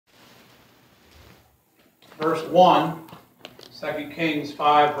verse 1, 2 Kings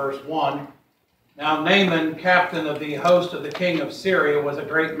 5, verse 1. Now Naaman, captain of the host of the king of Syria, was a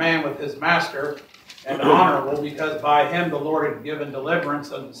great man with his master, and honorable, because by him the Lord had given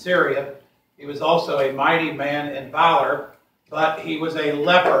deliverance unto Syria. He was also a mighty man in valor, but he was a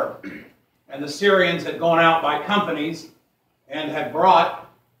leper. And the Syrians had gone out by companies, and had brought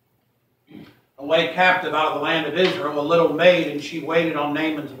away captive out of the land of Israel a little maid, and she waited on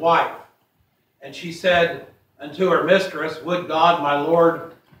Naaman's wife. And she said unto her mistress, Would God my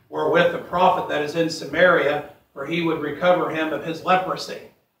Lord were with the prophet that is in Samaria, for he would recover him of his leprosy.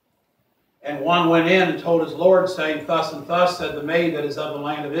 And one went in and told his Lord, saying, Thus and thus said the maid that is of the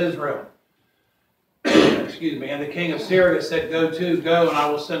land of Israel. Excuse me. And the king of Syria said, Go, and I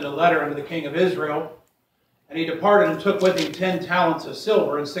will send a letter unto the king of Israel. And he departed and took with him 10 talents of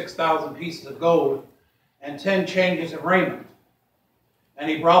silver and 6,000 pieces of gold and 10 changes of raiment. And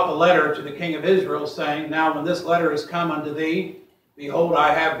he brought the letter to the king of Israel, saying, Now when this letter is come unto thee, behold,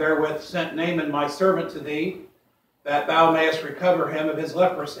 I have therewith sent Naaman my servant to thee, that thou mayest recover him of his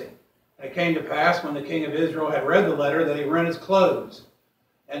leprosy. And it came to pass, when the king of Israel had read the letter, that he rent his clothes,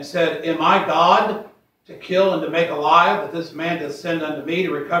 and said, Am I God to kill and to make alive, that this man doth send unto me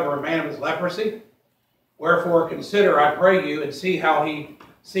to recover a man of his leprosy? Wherefore consider, I pray you, and see how he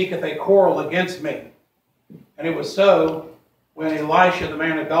seeketh a quarrel against me. And it was so, when Elisha, the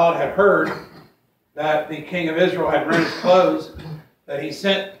man of God, had heard that the king of Israel had rent his clothes, that he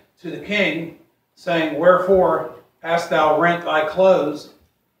sent to the king, saying, Wherefore hast thou rent thy clothes?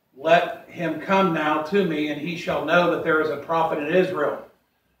 Let him come now to me, and he shall know that there is a prophet in Israel.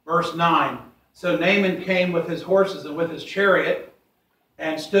 Verse 9, So Naaman came with his horses and with his chariot,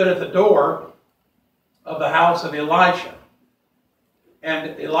 and stood at the door of the house of Elisha.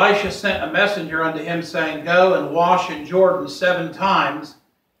 And Elisha sent a messenger unto him, saying, Go and wash in Jordan 7 times,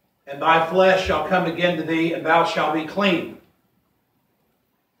 and thy flesh shall come again to thee, and thou shalt be clean.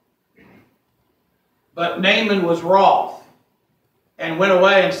 But Naaman was wroth, and went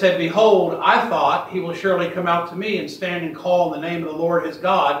away and said, Behold, I thought he will surely come out to me and stand and call in the name of the Lord his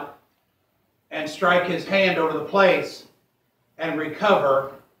God, and strike his hand over the place, and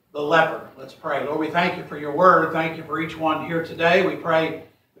recover the leper. Let's pray. Lord, we thank you for your word. Thank you for each one here today. We pray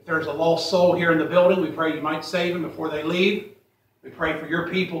if there's a lost soul here in the building, we pray you might save them before they leave. We pray for your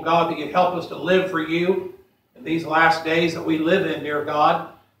people, God, that you'd help us to live for you in these last days that we live in, dear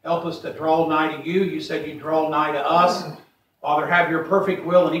God. Help us to draw nigh to you. You said you'd draw nigh to us. Father, have your perfect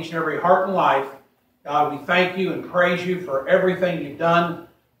will in each and every heart and life. God, we thank you and praise you for everything you've done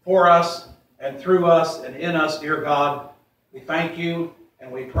for us and through us and in us, dear God. We thank you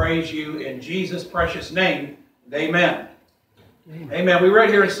and we praise you in Jesus' precious name. Amen. Amen. We read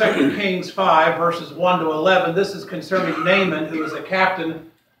here in 2 Kings 5, verses 1 to 11. This is concerning Naaman, who is a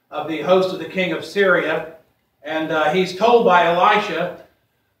captain of the host of the king of Syria. And he's told by Elisha,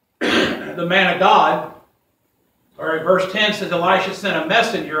 the man of God, or verse 10 says, Elisha sent a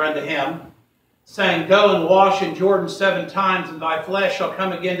messenger unto him, saying, Go and wash in Jordan 7 times, and thy flesh shall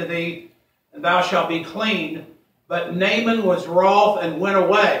come again to thee, and thou shalt be clean. But Naaman was wroth and went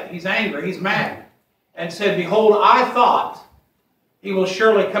away. He's angry, he's mad, and said, Behold, I thought he will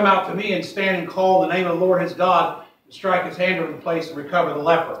surely come out to me and stand and call the name of the Lord his God, and strike his hand over the place and recover the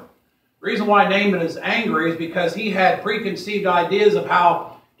leper. The reason why Naaman is angry is because he had preconceived ideas of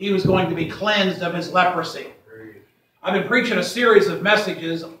how he was going to be cleansed of his leprosy. I've been preaching a series of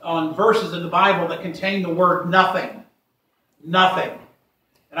messages on verses in the Bible that contain the word nothing. Nothing.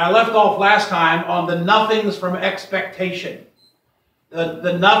 And I left off last time on the nothings from expectation.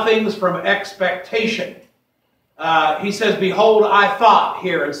 The nothings from expectation. He says, Behold, I thought,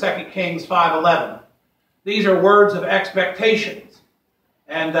 here in 2 Kings 5:11. These are words of expectations.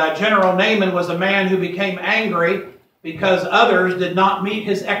 And General Naaman was a man who became angry because others did not meet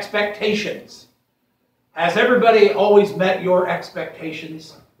his expectations. Has everybody always met your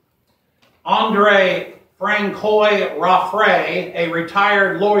expectations? Andre Francois Raffray, a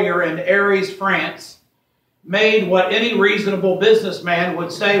retired lawyer in Arras, France, made what any reasonable businessman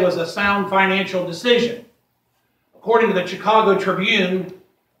would say was a sound financial decision. According to the Chicago Tribune,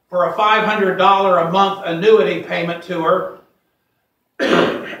 for a $500 a month annuity payment to her,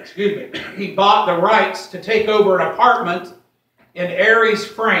 excuse me, he bought the rights to take over an apartment in Arras,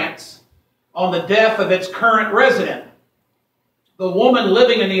 France, on the death of its current resident. The woman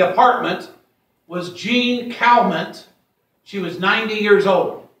living in the apartment was Jean Calment. She was 90 years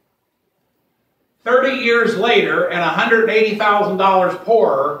old. 30 years later, and $180,000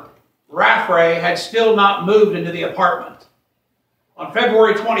 poorer, Raffray had still not moved into the apartment. On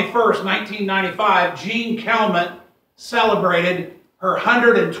February 21st, 1995, Jean Calment celebrated her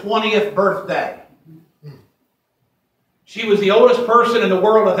 120th birthday. She was the oldest person in the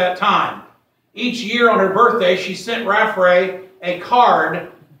world at that time. Each year on her birthday, she sent Raffray a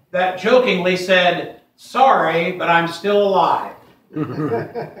card that jokingly said, "Sorry, but I'm still alive."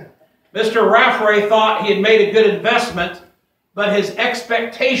 Mr. Raffray thought he had made a good investment, but his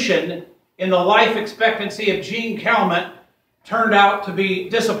expectation in the life expectancy of Jean Calment turned out to be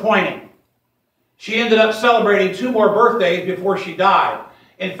disappointing. She ended up celebrating 2 more birthdays before she died.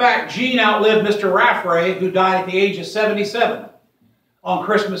 In fact, Jean outlived Mr. Raffray, who died at the age of 77 on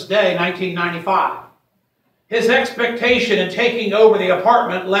Christmas Day, 1995. His expectation in taking over the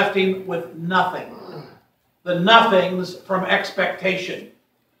apartment left him with nothing. The nothings from expectation.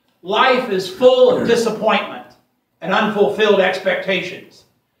 Life is full of disappointment and unfulfilled expectations.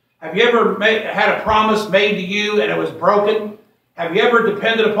 Have you ever had a promise made to you and it was broken? Have you ever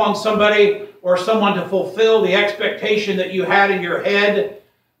depended upon somebody or someone to fulfill the expectation that you had in your head,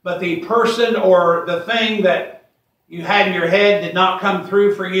 but the person or the thing that you had in your head did not come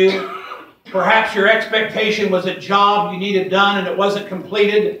through for you? Perhaps your expectation was a job you needed done and it wasn't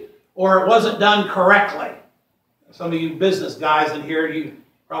completed, or it wasn't done correctly. Some of you business guys in here, you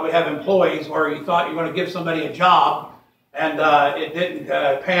probably have employees where you thought you were going to give somebody a job and it didn't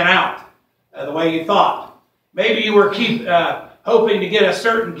pan out the way you thought. Maybe you were hoping to get a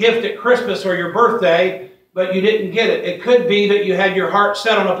certain gift at Christmas or your birthday, but you didn't get it. It could be that you had your heart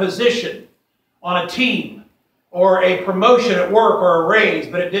set on a position, on a team, or a promotion at work or a raise,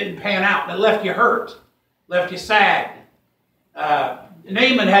 but it didn't pan out and it left you hurt, left you sad.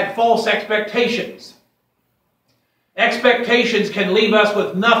 Naaman had false expectations. Expectations can leave us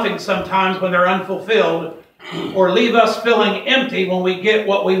with nothing sometimes when they're unfulfilled, or leave us feeling empty when we get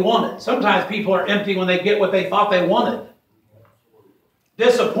what we wanted. Sometimes people are empty when they get what they thought they wanted.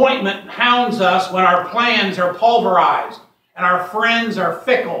 Disappointment hounds us when our plans are pulverized, and our friends are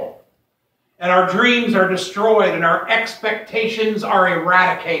fickle, and our dreams are destroyed, and our expectations are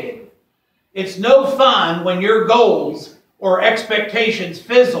eradicated. It's no fun when your goals or expectations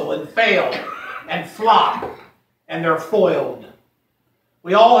fizzle and fail and flop, and they're foiled.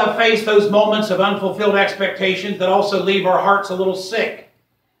 We all have faced those moments of unfulfilled expectations that also leave our hearts a little sick.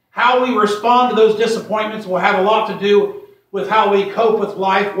 How we respond to those disappointments will have a lot to do with how we cope with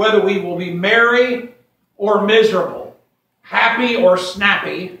life, whether we will be merry or miserable, happy or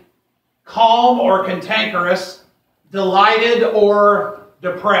snappy, calm or cantankerous, delighted or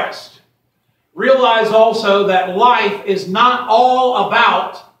depressed. Realize also that life is not all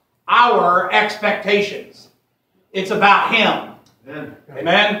about our expectations. It's about Him. Amen.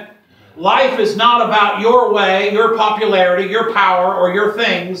 Amen. Life is not about your way, your popularity, your power, or your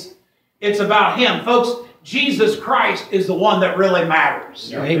things. It's about Him. Folks, Jesus Christ is the one that really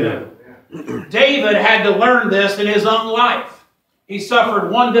matters. Amen. David had to learn this in his own life. He suffered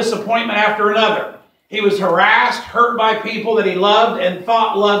one disappointment after another. He was harassed, hurt by people that he loved and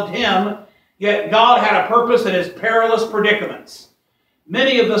thought loved him, yet God had a purpose in his perilous predicaments.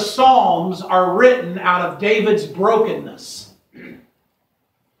 Many of the Psalms are written out of David's brokenness.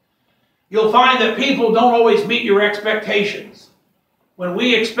 You'll find that people don't always meet your expectations. When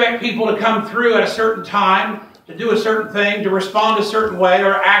we expect people to come through at a certain time, to do a certain thing, to respond a certain way,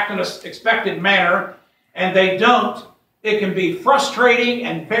 or act in an expected manner, and they don't, it can be frustrating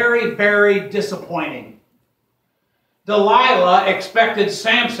and very, very disappointing. Delilah expected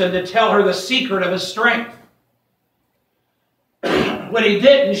Samson to tell her the secret of his strength. When he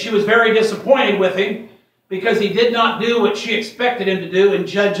didn't, she was very disappointed with him because he did not do what she expected him to do in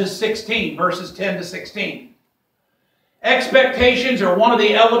Judges 16, verses 10 to 16. Expectations are one of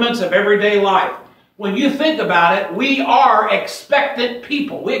the elements of everyday life. When you think about it, we are expectant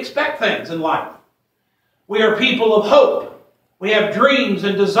people. We expect things in life. We are people of hope. We have dreams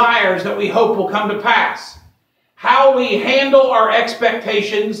and desires that we hope will come to pass. How we handle our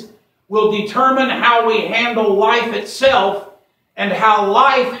expectations will determine how we handle life itself and how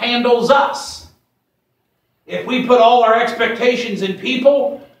life handles us. If we put all our expectations in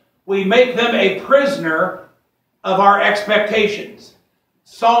people, we make them a prisoner of our expectations.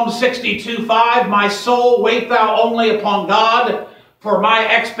 Psalm 62:5, my soul, wait thou only upon God, for my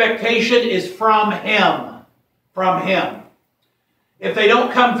expectation is from Him. From Him. If they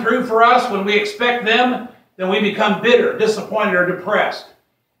don't come through for us when we expect them, then we become bitter, disappointed, or depressed.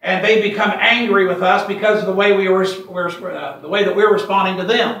 And they become angry with us because of the way that we're responding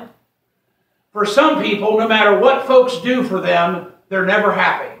to them. For some people, no matter what folks do for them, they're never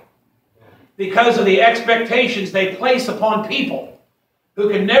happy because of the expectations they place upon people who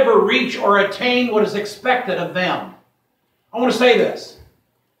can never reach or attain what is expected of them. I want to say this.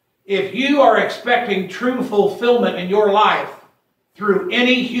 If you are expecting true fulfillment in your life through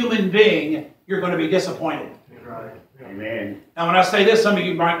any human being, you're going to be disappointed. Right. Amen. Now, when I say this, some of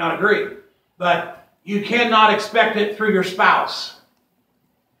you might not agree, but you cannot expect it through your spouse.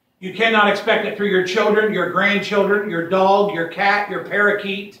 You cannot expect it through your children, your grandchildren, your dog, your cat, your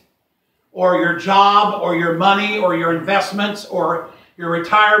parakeet, or your job, or your money, or your investments, or your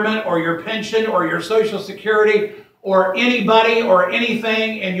retirement, or your pension, or your Social Security, or anybody or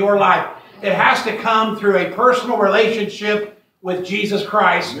anything in your life. It has to come through a personal relationship with Jesus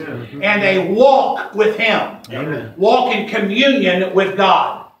Christ. Amen. And a walk with Him. Amen. Walk in communion with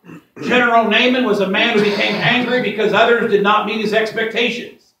God. General Naaman was a man who became angry because others did not meet his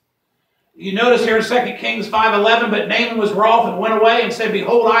expectations. You notice here in 2 Kings 5:11, but Naaman was wroth and went away and said,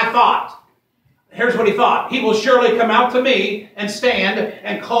 behold, I thought. Here's what he thought. He will surely come out to me and stand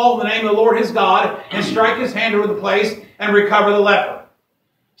and call the name of the Lord his God and strike his hand over the place and recover the leper.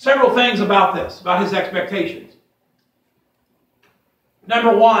 Several things about this, about his expectations.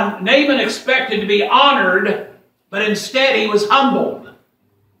 Number one, Naaman expected to be honored, but instead he was humbled.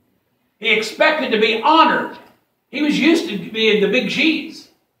 He expected to be honored. He was used to being the big cheese.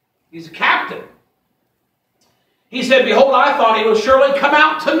 He's a captain. He said, behold, I thought he will surely come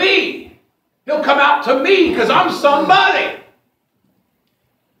out to me. He'll come out to me because I'm somebody.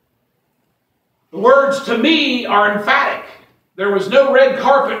 The words to me are emphatic. There was no red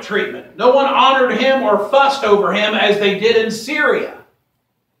carpet treatment. No one honored him or fussed over him as they did in Syria.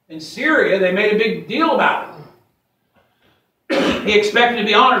 In Syria, they made a big deal about it. He expected to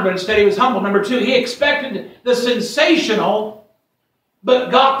be honored, but instead he was humble. Number two, he expected the sensational,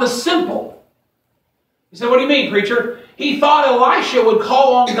 but got the simple. He said, what do you mean, preacher? He thought Elisha would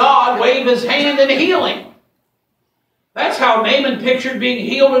call on God, wave his hand, and heal him. That's how Naaman pictured being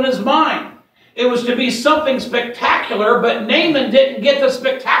healed in his mind. It was to be something spectacular, but Naaman didn't get the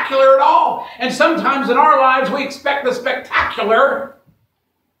spectacular at all. And sometimes in our lives we expect the spectacular,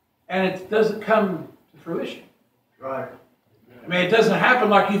 and it doesn't come to fruition. Right. I mean, it doesn't happen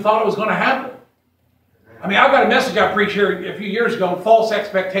like you thought it was going to happen. I mean, I've got a message I preached here a few years ago on false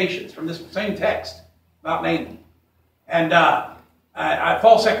expectations from this same text about Naaman. And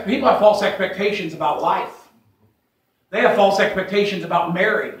people have false expectations about life. They have false expectations about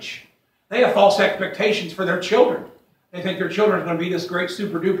marriage. They have false expectations for their children. They think their children are going to be this great,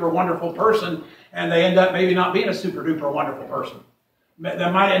 super-duper wonderful person, and they end up maybe not being a super-duper wonderful person.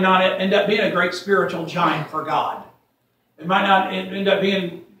 They might not end up being a great spiritual giant for God. It might not end up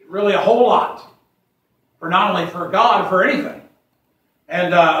being really a whole lot. For not only for God, for anything.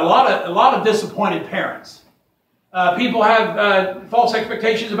 And a lot of disappointed parents. People have false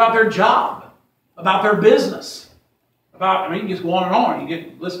expectations about their job, about their business. You just go on and on. You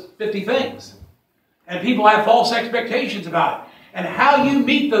get list 50 things. And people have false expectations about it. And how you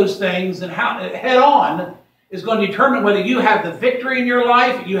meet those things and how head on is going to determine whether you have the victory in your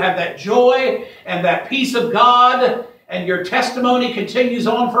life, you have that joy and that peace of God, and your testimony continues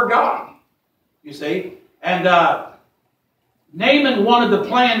on for God. You see? And Naaman wanted the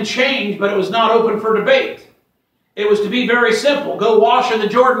plan changed, but it was not open for debate. It was to be very simple. Go wash in the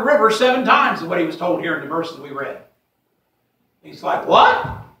Jordan River 7 times is what he was told here in the verses we read. He's like, what?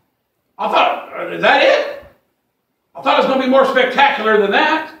 I thought, is that it? I thought it was going to be more spectacular than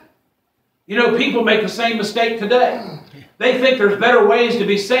that. You know, people make the same mistake today. They think there's better ways to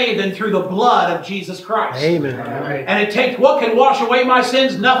be saved than through the blood of Jesus Christ. Amen. And it takes, what can wash away my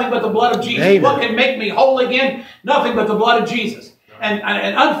sins? Nothing but the blood of Jesus. Amen. What can make me whole again? Nothing but the blood of Jesus. And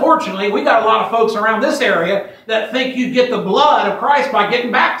unfortunately, we got a lot of folks around this area that think you get the blood of Christ by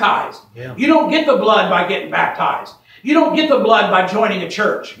getting baptized. Yeah. You don't get the blood by getting baptized. You don't get the blood by joining a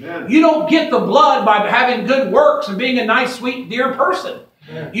church. Yeah. You don't get the blood by having good works and being a nice, sweet, dear person.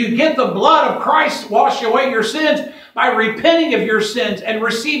 Yeah. You get the blood of Christ wash away your sins by repenting of your sins and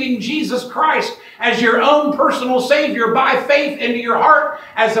receiving Jesus Christ as your own personal Savior by faith into your heart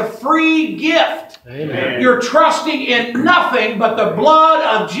as a free gift. Amen. You're trusting in nothing but the blood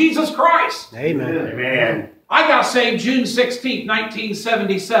of Jesus Christ. Amen. Amen. I got saved June 16th,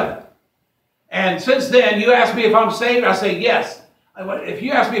 1977. And since then, you ask me if I'm saved, I say yes. If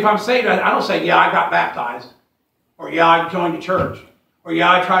you ask me if I'm saved, I don't say, yeah, I got baptized. Or yeah, I joined the church. Or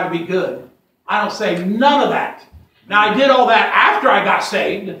yeah, I try to be good. I don't say none of that. Now, I did all that after I got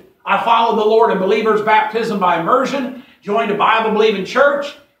saved. I followed the Lord in believer's baptism by immersion, joined a Bible-believing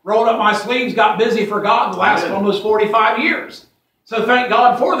church, rolled up my sleeves, got busy for God the last almost 45 years. So thank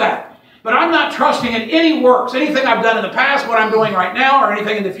God for that. But I'm not trusting in any works, anything I've done in the past, what I'm doing right now, or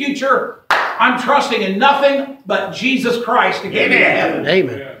anything in the future. I'm trusting in nothing but Jesus Christ to get me to heaven.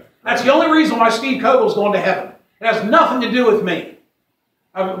 Amen. That's the only reason why Steve Cowgill's going to heaven. It has nothing to do with me.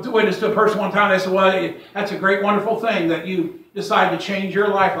 I witnessed to a person one time, they said, well, that's a great, wonderful thing that you decided to change your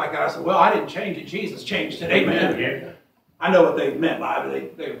life like that. I said, well, I didn't change it. Jesus changed it. Amen. Yeah. I know what they meant by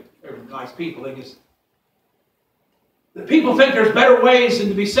it. They're nice people. The people think there's better ways than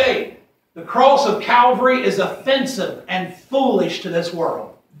to be saved. The cross of Calvary is offensive and foolish to this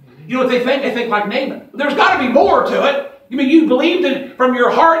world. You know what they think? They think like Naaman. There's got to be more to it. You mean you believed in from your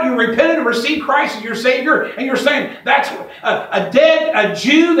heart, you repented and received Christ as your Savior, and you're saying that's a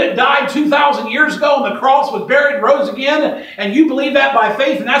Jew that died 2,000 years ago on the cross, was buried, and rose again, and you believe that by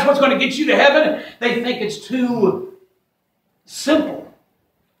faith, and that's what's going to get you to heaven? They think it's too simple.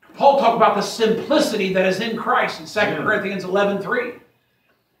 Paul talked about the simplicity that is in Christ in 2 Corinthians 11:3.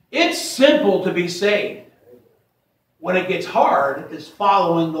 It's simple to be saved. When it gets hard, it's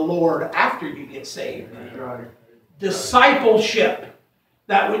following the Lord after you get saved. That's right. Discipleship.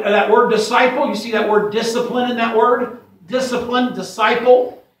 That word disciple, you see that word discipline in that word? Discipline,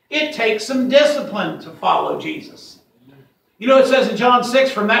 disciple. It takes some discipline to follow Jesus. You know, it says in John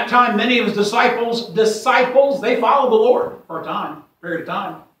 6, from that time, many of his disciples, they followed the Lord for a period of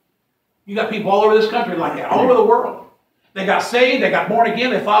time. You got people all over this country like that, all over the world. They got saved, they got born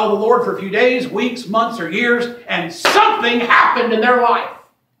again, they followed the Lord for a few days, weeks, months, or years, and something happened in their life.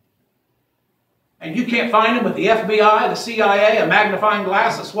 And you can't find them with the FBI, the CIA, a magnifying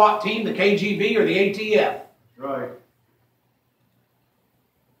glass, the SWAT team, the KGB, or the ATF. Right.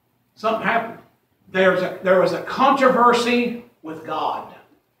 Something happened. There was a controversy with God.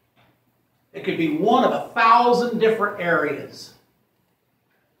 It could be one of 1,000 different areas.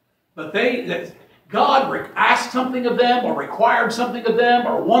 But God asked something of them, or required something of them,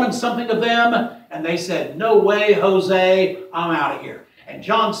 or wanted something of them, and they said, no way, Jose, I'm out of here. And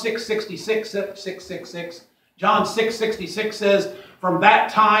John 6:66 says, from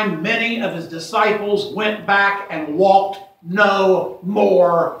that time many of his disciples went back and walked no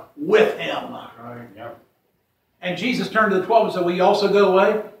more with him. Right. Yep. And Jesus turned to the 12 and said, will you also go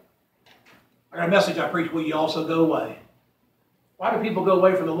away? I got a message I preached, will you also go away? Why do people go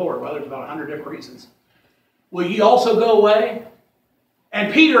away from the Lord? Well, there's about 100 different reasons. Will ye also go away?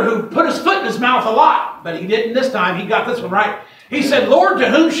 And Peter, who put his foot in his mouth a lot, but he didn't this time, he got this one right. He said, Lord, to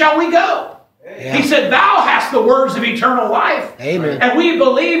whom shall we go? Yeah. He said, thou hast the words of eternal life. Amen. And we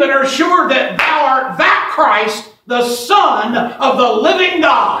believe and are sure that thou art that Christ, the Son of the living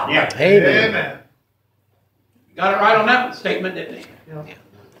God. Yeah. Amen. Amen. Got it right on that statement, didn't he? Yeah.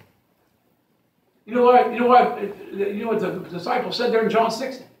 You know what the disciples said there in John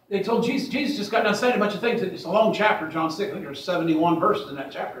 6? They told Jesus just got done saying a bunch of things. It's a long chapter, John 6. I think there's 71 verses in that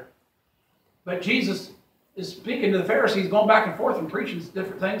chapter. But Jesus is speaking to the Pharisees, going back and forth and preaching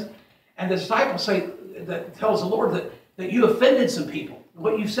different things. And the disciples tells the Lord that you offended some people.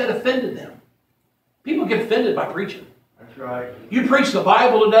 What you said offended them. People get offended by preaching. That's right. You preach the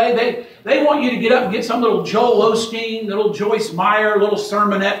Bible today, they want you to get up and get some little Joel Osteen, little Joyce Meyer, little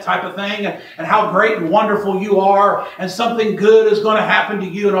sermonette type of thing, and how great and wonderful you are, and something good is going to happen to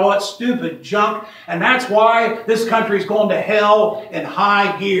you, and all that stupid junk. And that's why this country is going to hell in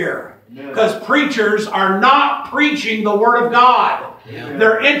high gear. Because preachers are not preaching the Word of God. Yeah.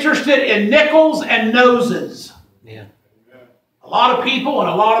 They're interested in nickels and noses. Yeah. A lot of people and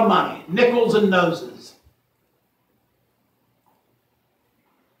a lot of money. Nickels and noses.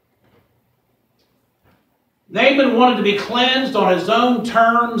 Naaman wanted to be cleansed on his own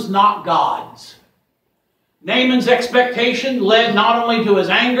terms, not God's. Naaman's expectation led not only to his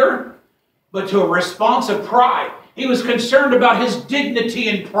anger, but to a response of pride. He was concerned about his dignity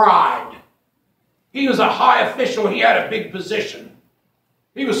and pride. He was a high official. He had a big position.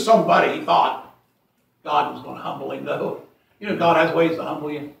 He was somebody, he thought. God was going to humble him, though. You know, God has ways to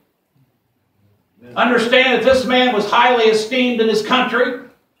humble you. Yeah. Understand that this man was highly esteemed in his country.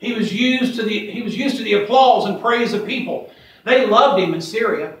 He was used to the applause and praise of people. They loved him in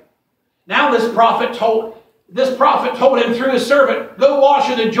Syria. Now this prophet told him through his servant, go wash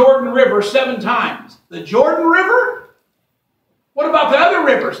in the Jordan River 7 times. The Jordan River? What about the other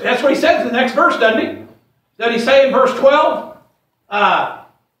rivers? That's what he says in the next verse, doesn't he? Doesn't he say in verse 12? Are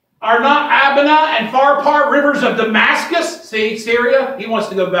not Abana and Pharpar rivers of Damascus? See, Syria? He wants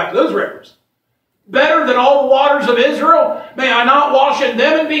to go back to those rivers. Better than all the waters of Israel? May I not wash in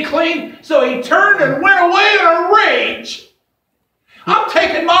them and be clean? So he turned and went away in a rage. I'm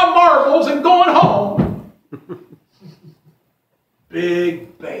taking my marbles and going home.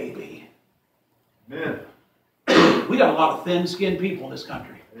 Big baby. Amen. We got a lot of thin-skinned people in this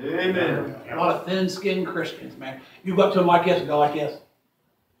country. Amen. A lot of thin-skinned Christians, man. You go up to them like this and go like this.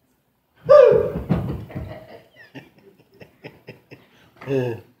 Woo!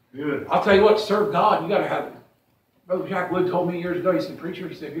 Good. I'll tell you what, to serve God, you got to Brother Jack Wood told me years ago, he said, preacher,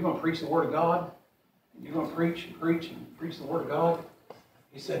 he said, if you're going to preach the Word of God, and you're going to preach and preach and preach the Word of God,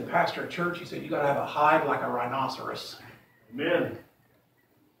 he said, pastor a church, he said, you got to have a hide like a rhinoceros. Amen.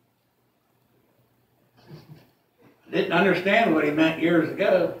 Didn't understand what he meant years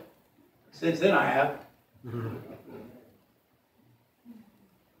ago. Since then I have.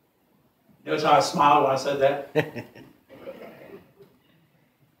 Notice how I smiled when I said that?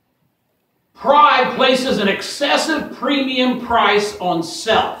 Pride places an excessive premium price on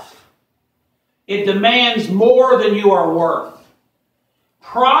self. It demands more than you are worth.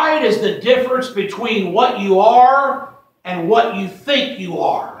 Pride is the difference between what you are and what you think you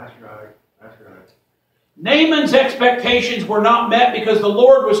are. That's right. That's right. Naaman's expectations were not met because the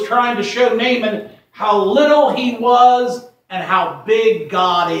Lord was trying to show Naaman how little he was and how big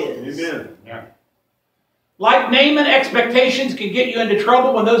God is. Amen. Yeah. Like Naaman, expectations can get you into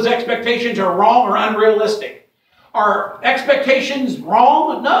trouble when those expectations are wrong or unrealistic. Are expectations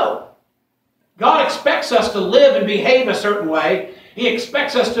wrong? No. God expects us to live and behave a certain way. He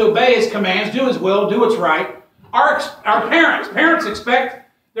expects us to obey His commands, do His will, do what's right. Our parents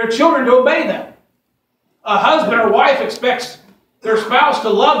expect their children to obey them. A husband or wife expects their spouse to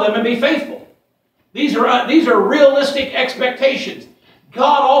love them and be faithful. These are realistic expectations.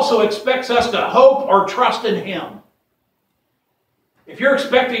 God also expects us to hope or trust in Him. If you're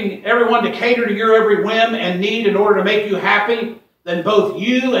expecting everyone to cater to your every whim and need in order to make you happy, then both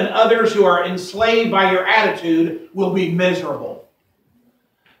you and others who are enslaved by your attitude will be miserable.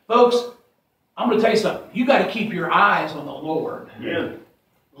 Folks, I'm going to tell you something. You got to keep your eyes on the Lord. Yeah.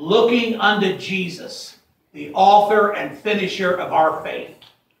 Looking unto Jesus, the author and finisher of our faith,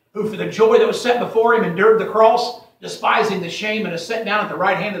 who for the joy that was set before Him endured the cross, despising the shame, and is set down at the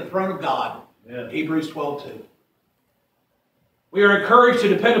right hand of the throne of God. Yeah. Hebrews 12:2. We are encouraged to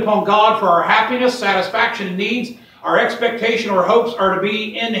depend upon God for our happiness, satisfaction, and needs. Our expectation or hopes are to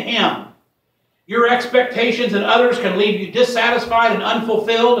be in Him. Your expectations in others can leave you dissatisfied and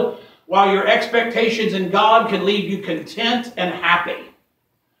unfulfilled, while your expectations in God can leave you content and happy.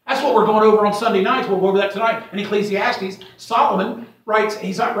 That's what we're going over on Sunday nights. We'll go over that tonight. In Ecclesiastes, Solomon writes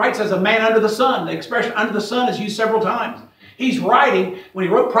as a man under the sun. The expression under the sun is used several times. He's writing, when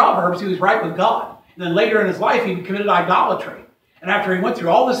he wrote Proverbs, he was right with God. And then later in his life, he committed idolatry. And after he went through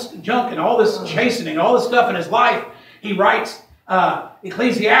all this junk and all this chastening, all this stuff in his life, he writes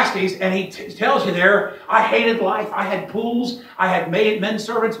Ecclesiastes, and he tells you there, I hated life. I had pools. I had men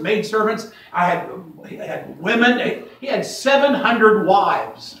servants, maid servants. I had women. He had 700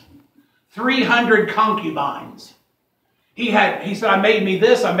 wives, 300 concubines. He said, I made me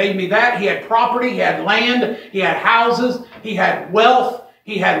this, I made me that. He had property, he had land, he had houses, he had wealth,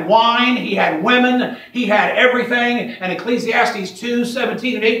 he had wine, he had women, he had everything. And Ecclesiastes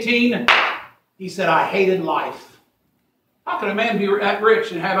 2:17 and 18, he said, I hated life. How can a man be that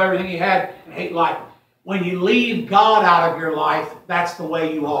rich and have everything he had and hate life? When you leave God out of your life, that's the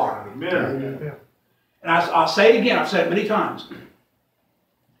way you are. Amen. And I'll say it again, I've said it many times.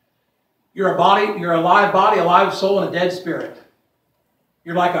 You're a body, you're a live body, a live soul, and a dead spirit.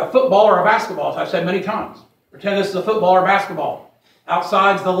 You're like a football or a basketball, as I've said many times. Pretend this is a football or basketball.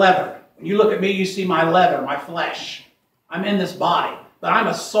 Outside's the leather. When you look at me, you see my leather, my flesh. I'm in this body, but I'm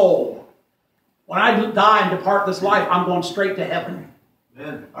a soul. When I die and depart this life, I'm going straight to heaven.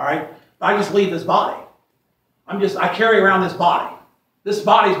 Amen. All right? I just leave this body. I carry around this body. This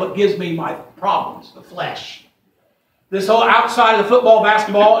body is what gives me my problems, the flesh. This whole outside of the football,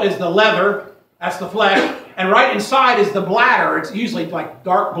 basketball is the leather. That's the flesh. And right inside is the bladder. It's usually like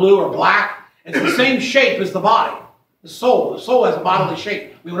dark blue or black. It's the same shape as the body. The soul. The soul has a bodily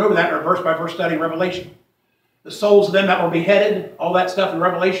shape. We went over that in our verse-by-verse study in Revelation. The souls of them that were beheaded, all that stuff in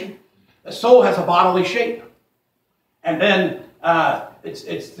Revelation. The soul has a bodily shape. And then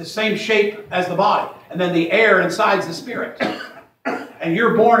it's the same shape as the body. And then the air inside is the spirit. And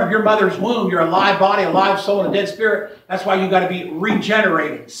you're born of your mother's womb. You're a live body, a live soul, and a dead spirit. That's why you've got to be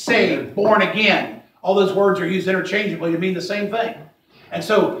regenerated, saved, born again. All those words are used interchangeably to mean the same thing. And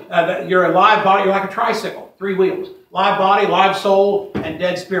so you're a live body. You're like a tricycle, 3 wheels. Live body, live soul, and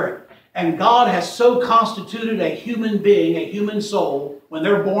dead spirit. And God has so constituted a human being, a human soul, when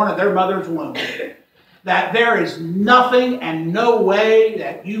they're born of their mother's womb, that there is nothing and no way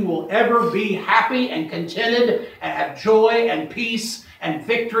that you will ever be happy and contented and have joy and peace and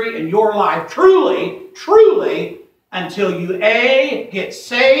victory in your life, truly, truly, until you A, get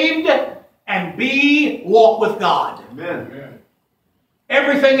saved, and B, walk with God. Amen.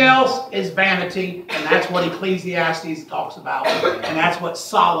 Everything else is vanity, and that's what Ecclesiastes talks about, and that's what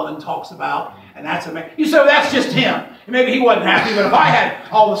Solomon talks about, and that's amazing. You say, well, that's just him. Maybe he wasn't happy, but if I had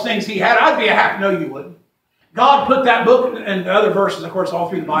all the things he had, I'd be happy. No, you wouldn't. God put that book, and the other verses, of course, all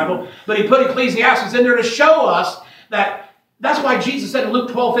through the Bible, but he put Ecclesiastes in there to show us that that's why Jesus said in Luke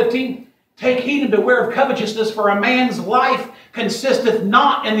 12:15, take heed and beware of covetousness, for a man's life consisteth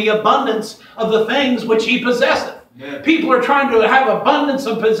not in the abundance of the things which he possesseth. Yeah. People are trying to have abundance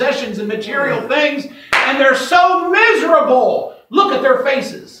of possessions and material things, and they're so miserable. Look at their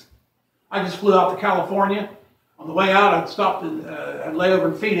faces. I just flew out to California. On the way out, I stopped and lay over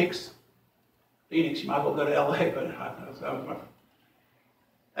in Phoenix. Phoenix, you might as well go to LA, but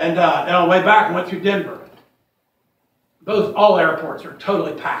and on the way back, I went through Denver. All airports are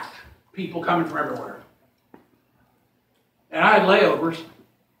totally packed. People coming from everywhere. And I had layovers,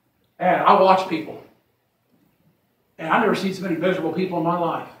 and I watched people. And I've never seen so many miserable people in my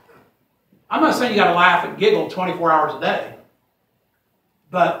life. I'm not saying you got to laugh and giggle 24 hours a day.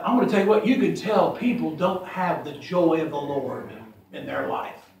 But I'm going to tell you what, you can tell people don't have the joy of the Lord in their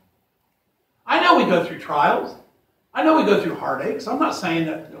life. I know we go through trials. I know we go through heartaches. I'm not saying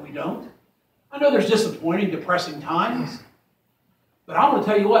that we don't. I know there's disappointing, depressing times. But I'm going to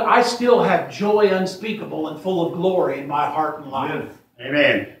tell you what, I still have joy unspeakable and full of glory in my heart and life.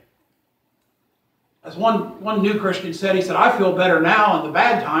 Amen. As one new Christian said, he said, I feel better now in the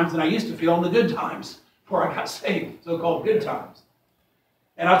bad times than I used to feel in the good times before I got saved, so-called good times.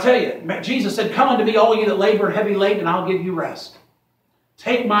 And I'll tell you, Jesus said, come unto me, all you that labor and heavy laden, and I'll give you rest.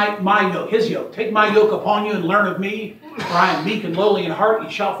 Take my yoke, his yoke. Take my yoke upon you and learn of me, for I am meek and lowly in heart. You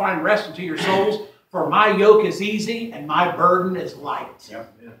shall find rest unto your souls. For my yoke is easy and my burden is light.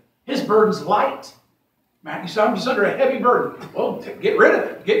 Yep. Yeah. His burden's light. Man, you say, I'm just under a heavy burden. Well, get rid of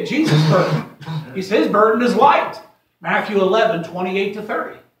it. Get Jesus' burden. He says his burden is light. Matthew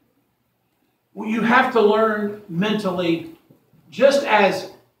 11:28-30. Well, you have to learn mentally, just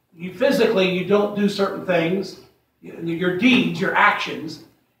as you physically you don't do certain things, your deeds, your actions,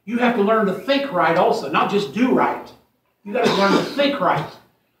 you have to learn to think right also, not just do right. You got to learn to think right.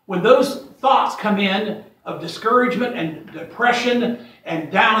 When those thoughts come in of discouragement and depression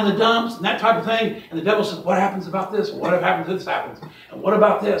and down in the dumps and that type of thing, and the devil says, what happens about this? What happens if this happens? And what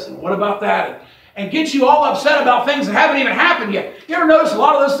about this? And what about that? And gets you all upset about things that haven't even happened yet. You ever notice a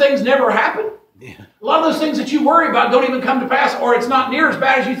lot of those things never happen? Yeah. A lot of those things that you worry about don't even come to pass, or it's not near as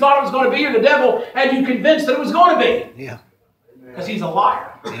bad as you thought it was going to be, or the devil had you convinced that it was going to be. Yeah. Because he's a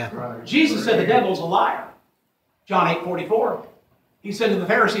liar. Yeah. Jesus said the devil's a liar. John 8:44. He said to the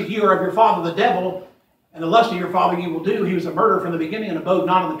Pharisees, you are of your father the devil, and the lust of your father you will do. He was a murderer from the beginning and abode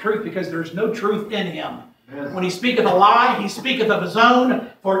not in the truth, because there is no truth in him. Yes. When he speaketh a lie, he speaketh of his own.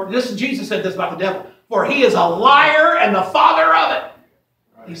 For this, Jesus said this about the devil, for he is a liar and the father of it.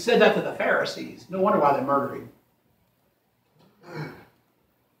 Right. He said that to the Pharisees. No wonder why they murdered him.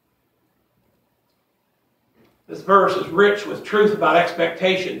 This verse is rich with truth about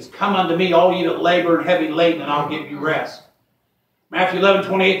expectations. Come unto me, all ye that labor and heavy laden, and I'll give you rest. Matthew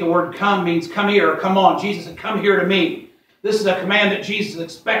 11:28, the word come means come here or come on. Jesus said, come here to me. This is a command that Jesus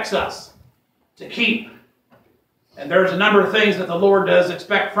expects us to keep. And there's a number of things that the Lord does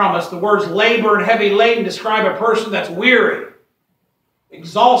expect from us. The words labor and heavy laden describe a person that's weary,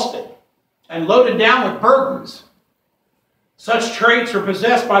 exhausted, and loaded down with burdens. Such traits are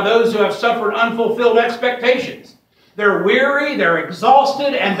possessed by those who have suffered unfulfilled expectations. They're weary, they're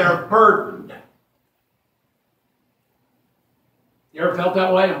exhausted, and they're burdened. You ever felt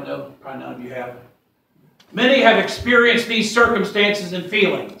that way? I don't know. Probably none of you have. Many have experienced these circumstances and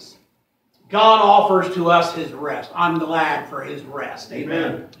feelings. God offers to us his rest. I'm glad for his rest.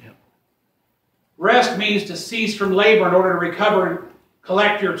 Amen. Yep. Rest means to cease from labor in order to recover and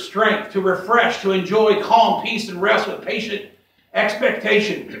collect your strength, to refresh, to enjoy calm, peace, and rest with patient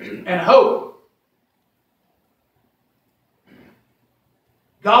expectation and hope.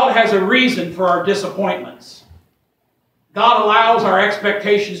 God has a reason for our disappointments. God allows our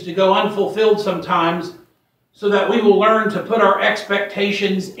expectations to go unfulfilled sometimes so that we will learn to put our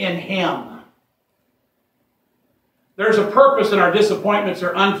expectations in him. There's a purpose in our disappointments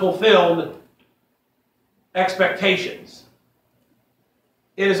or unfulfilled expectations.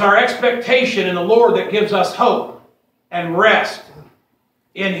 It is our expectation in the Lord that gives us hope and rest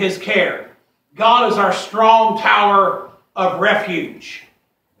in his care. God is our strong tower of refuge.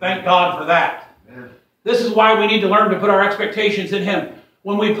 Thank God for that. Amen. This is why we need to learn to put our expectations in him.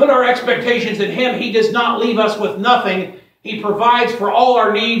 When we put our expectations in him, he does not leave us with nothing. He provides for all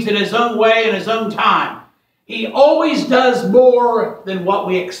our needs in his own way and his own time. He always does more than what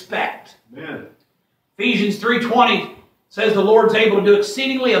we expect. Amen. Ephesians 3:20 says the Lord's able to do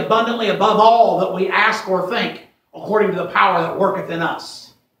exceedingly abundantly above all that we ask or think, according to the power that worketh in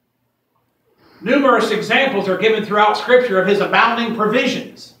us. Numerous examples are given throughout Scripture of his abounding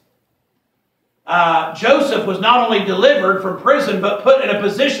provisions. Joseph was not only delivered from prison, but put in a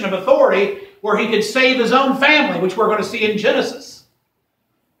position of authority where he could save his own family, which we're going to see in Genesis.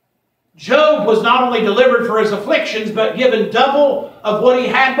 Job was not only delivered for his afflictions, but given double of what he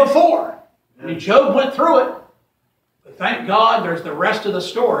had before. I mean, Job went through it. But thank God there's the rest of the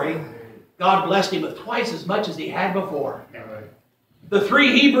story. God blessed him with twice as much as he had before. The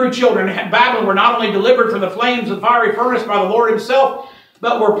 3 Hebrew children in Babylon were not only delivered from the flames of the fiery furnace by the Lord himself,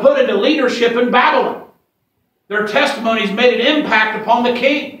 but were put into leadership in Babylon. Their testimonies made an impact upon the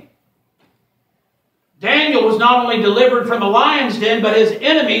king. Daniel was not only delivered from the lion's den, but his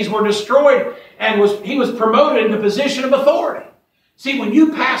enemies were destroyed, and he was promoted into a position of authority. See, when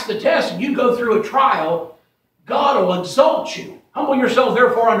you pass the test and you go through a trial, God will exalt you. Humble yourselves,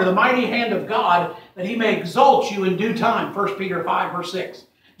 therefore, under the mighty hand of God, that he may exalt you in due time. 1 Peter 5, verse 6.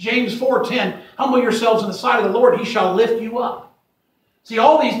 James 4:10, humble yourselves in the sight of the Lord, he shall lift you up. See,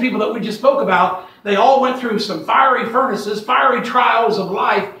 all these people that we just spoke about, they all went through some fiery furnaces, fiery trials of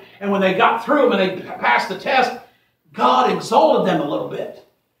life, and when they got through them and they passed the test, God exalted them a little bit.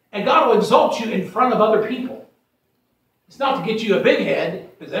 And God will exalt you in front of other people. It's not to get you a big head,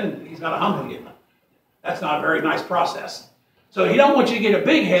 because then he's got to humble you. That's not a very nice process. So he don't want you to get a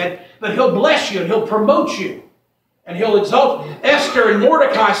big head, but he'll bless you and he'll promote you. And he'll exalt you. Esther and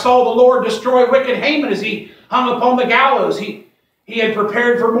Mordecai saw the Lord destroy wicked Haman as he hung upon the gallows. He had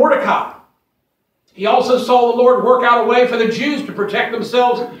prepared for Mordecai. He also saw the Lord work out a way for the Jews to protect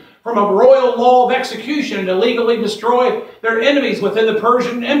themselves from a royal law of execution and to legally destroy their enemies within the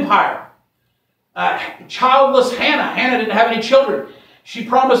Persian Empire. Childless Hannah. Hannah didn't have any children. She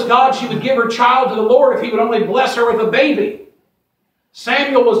promised God she would give her child to the Lord if he would only bless her with a baby.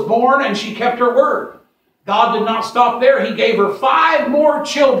 Samuel was born and she kept her word. God did not stop there. He gave her 5 more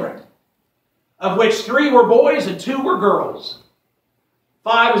children, of which 3 were boys and 2 were girls.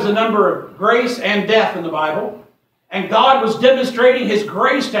 5 is the number of grace and death in the Bible. And God was demonstrating his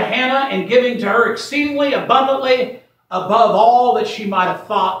grace to Hannah and giving to her exceedingly abundantly above all that she might have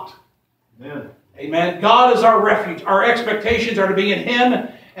thought. Amen. Amen. God is our refuge. Our expectations are to be in him,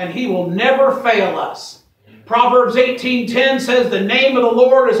 and he will never fail us. Proverbs 18:10 says, the name of the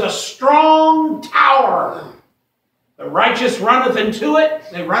Lord is a strong tower. The righteous runneth into it.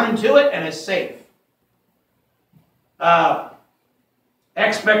 They run into it and is safe.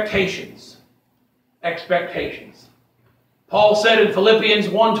 Expectations. Expectations. Paul said in Philippians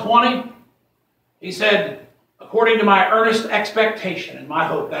 1:20, he said, according to my earnest expectation and my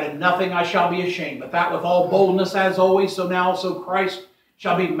hope, that in nothing I shall be ashamed, but that with all boldness as always, so now also Christ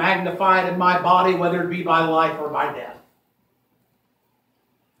shall be magnified in my body, whether it be by life or by death.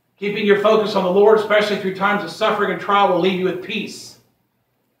 Keeping your focus on the Lord, especially through times of suffering and trial, will leave you with peace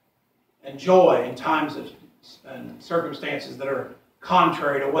and joy in times of and circumstances that are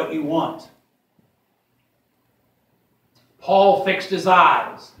contrary to what you want. Paul fixed his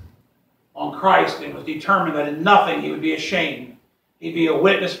eyes on Christ and was determined that in nothing he would be ashamed. He'd be a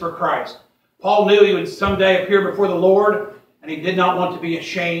witness for Christ. Paul knew he would someday appear before the Lord, and he did not want to be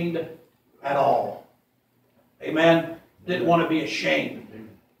ashamed at all. Amen? Didn't want to be ashamed.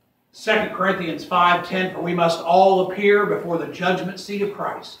 2 Corinthians 5:10, for we must all appear before the judgment seat of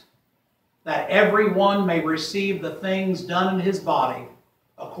Christ, that every one may receive the things done in his body,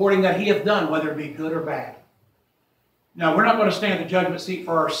 according that he hath done, whether it be good or bad. Now, we're not going to stand at the judgment seat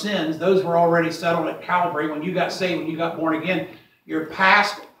for our sins. Those were already settled at Calvary. When you got saved, when you got born again, your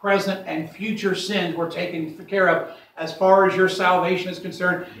past, present, and future sins were taken care of as far as your salvation is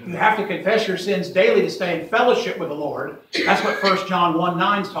concerned. You have to confess your sins daily to stay in fellowship with the Lord. That's what 1 John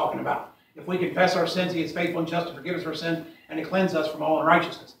 1:9 is talking about. If we confess our sins, he is faithful and just to forgive us our sins and to cleanse us from all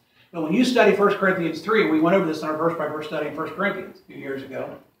unrighteousness. But when you study 1 Corinthians 3, we went over this in our verse-by-verse study in 1 Corinthians a few years ago.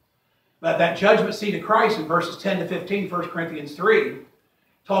 But that judgment seat of Christ in verses 10 to 15, 1 Corinthians 3,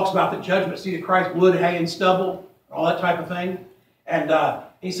 talks about the judgment seat of Christ, wood, hay, and stubble, all that type of thing. And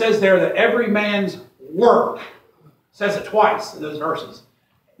he says there that every man's work, says it twice in those verses.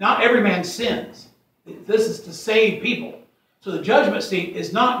 Not every man's sins. This is to save people. So the judgment seat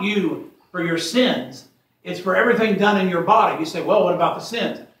is not you for your sins. It's for everything done in your body. You say, well, what about the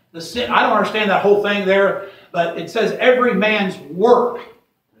sins? The sin, I don't understand that whole thing there, but it says every man's work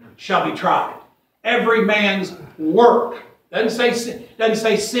shall be tried. Every man's work. Doesn't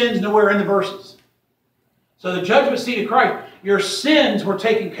say sins nowhere in the verses. So the judgment seat of Christ, your sins were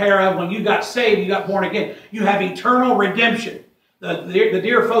taken care of when you got saved, you got born again. You have eternal redemption. The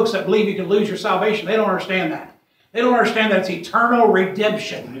dear folks that believe you can lose your salvation, they don't understand that. They don't understand that it's eternal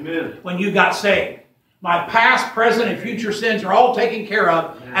redemption. Amen. When you got saved. My past, present, and future sins are all taken care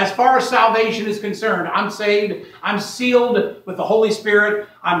of. As far as salvation is concerned, I'm saved. I'm sealed with the Holy Spirit.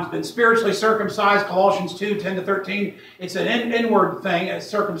 I've been spiritually circumcised, Colossians 2, 10 to 13. It's an inward thing, a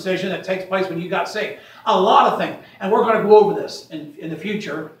circumcision that takes place when you got saved. A lot of things. And we're going to go over this in the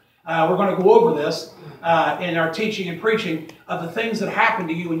future. We're going to go over this in our teaching and preaching of the things that happened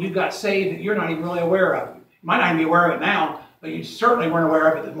to you when you got saved that you're not even really aware of. You might not even be aware of it now, but you certainly weren't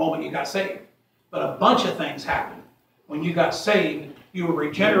aware of it the moment you got saved. But a bunch of things happened when you got saved. You were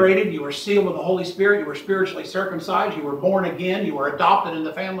regenerated. You were sealed with the Holy Spirit. You were spiritually circumcised. You were born again. You were adopted in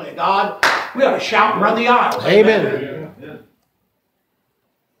the family of God. We ought to shout and run the aisles. Amen. Amen.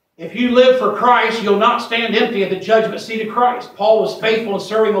 If you live for Christ, you'll not stand empty at the judgment seat of Christ. Paul was faithful in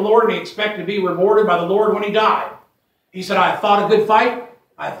serving the Lord, and he expected to be rewarded by the Lord when he died. He said, I have fought a good fight.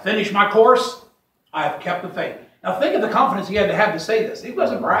 I have finished my course. I have kept the faith. Now think of the confidence he had to say this. He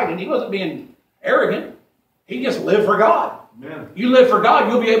wasn't bragging. He wasn't being arrogant. He just lived for God. Amen. You live for God,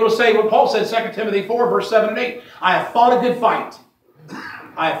 you'll be able to say what Paul said, 2 Timothy 4, verse 7 and 8. I have fought a good fight.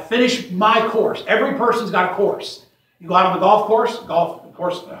 I have finished my course. Every person's got a course. You go out on the golf course,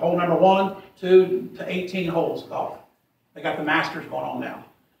 hole number 1, 2 to 18 holes of golf. They got the Masters going on now.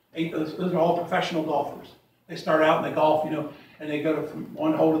 Those are all professional golfers. They start out and they golf, and they go from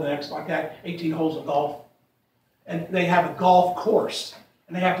one hole to the next like that, 18 holes of golf. And they have a golf course.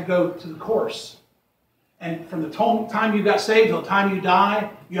 And they have to go to the course. And from the time you got saved till the time you die,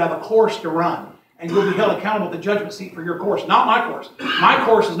 you have a course to run. And you'll be held accountable at the judgment seat for your course. Not my course. My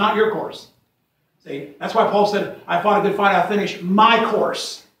course is not your course. See, that's why Paul said, I fought a good fight, I finished my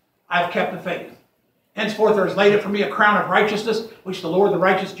course. I've kept the faith. Henceforth there is laid up for me a crown of righteousness, which the Lord the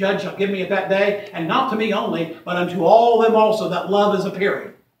righteous judge shall give me at that day, and not to me only, but unto all them also that love is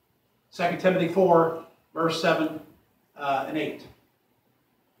appearing. 2 Timothy 4, verse 7 and 8.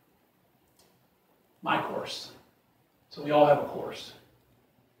 My course. So we all have a course.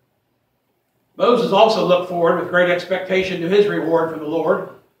 Moses also looked forward with great expectation to his reward from the Lord.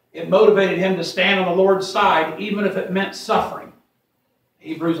 It motivated him to stand on the Lord's side, even if it meant suffering.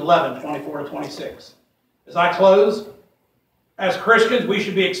 Hebrews 11, 24 to 26. As I close, as Christians, we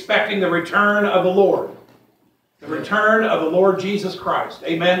should be expecting the return of the Lord. The return of the Lord Jesus Christ.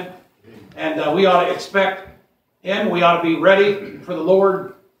 Amen. And we ought to expect Him. We ought to be ready for the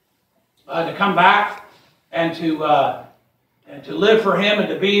Lord to come back and to live for Him and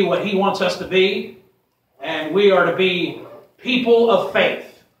to be what He wants us to be. And we are to be people of faith.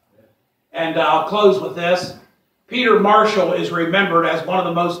 And I'll close with this. Peter Marshall is remembered as one of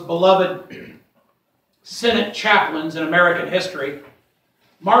the most beloved Senate chaplains in American history.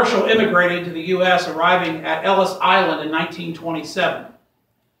 Marshall immigrated to the U.S., arriving at Ellis Island in 1927,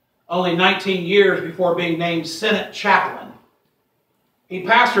 only 19 years before being named Senate chaplain. He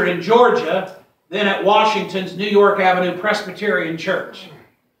pastored in Georgia, then at Washington's New York Avenue Presbyterian Church.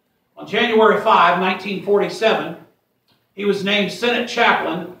 On January 5, 1947, he was named Senate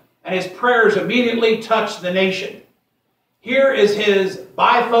chaplain, and his prayers immediately touched the nation. Here is his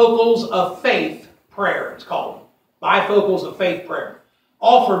Bifocals of Faith prayer, it's called. Bifocals of Faith prayer.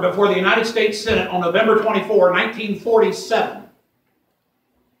 Offered before the United States Senate on November 24, 1947.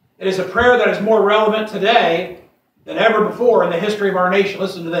 It is a prayer that is more relevant today than ever before in the history of our nation.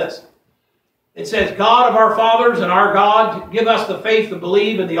 Listen to this. It says, God of our fathers and our God, give us the faith to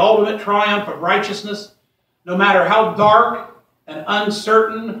believe in the ultimate triumph of righteousness, no matter how dark and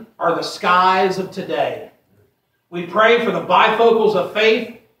uncertain are the skies of today. We pray for the bifocals of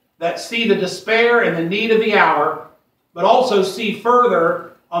faith that see the despair and the need of the hour, but also see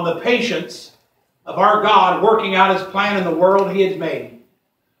further on the patience of our God working out His plan in the world He has made.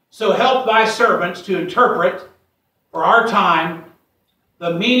 So help Thy servants to interpret for our time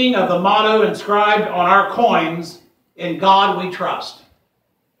the meaning of the motto inscribed on our coins, in God we trust.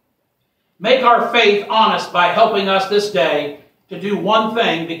 Make our faith honest by helping us this day to do one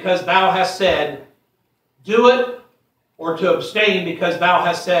thing because Thou hast said, do it, or to abstain because Thou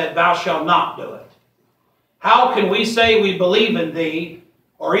hast said, Thou shalt not do it. How can we say we believe in Thee,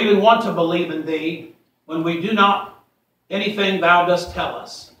 or even want to believe in Thee, when we do not anything Thou dost tell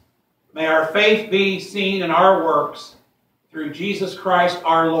us? May our faith be seen in our works, through Jesus Christ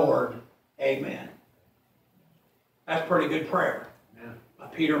our Lord. Amen. That's a pretty good prayer. Amen. By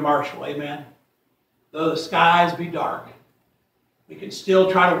Peter Marshall. Amen. Though the skies be dark, we can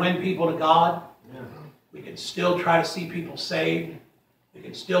still try to win people to God. Amen. We can still try to see people saved. We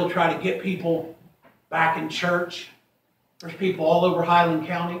can still try to get people back in church. There's people all over Highland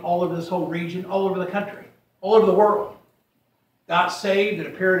County, all over this whole region, all over the country, all over the world. Got saved in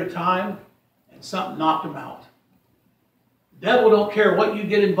a period of time, and something knocked them out. Devil don't care what you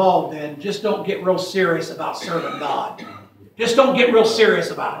get involved in. Just don't get real serious about serving God. Just don't get real serious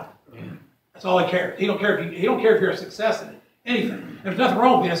about it. That's all he cares. He don't care if you're a success in it. Anything. There's nothing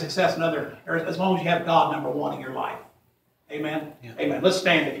wrong with being a success in other, as long as you have God number one in your life. Amen. Yeah. Amen. Let's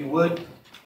stand if you would.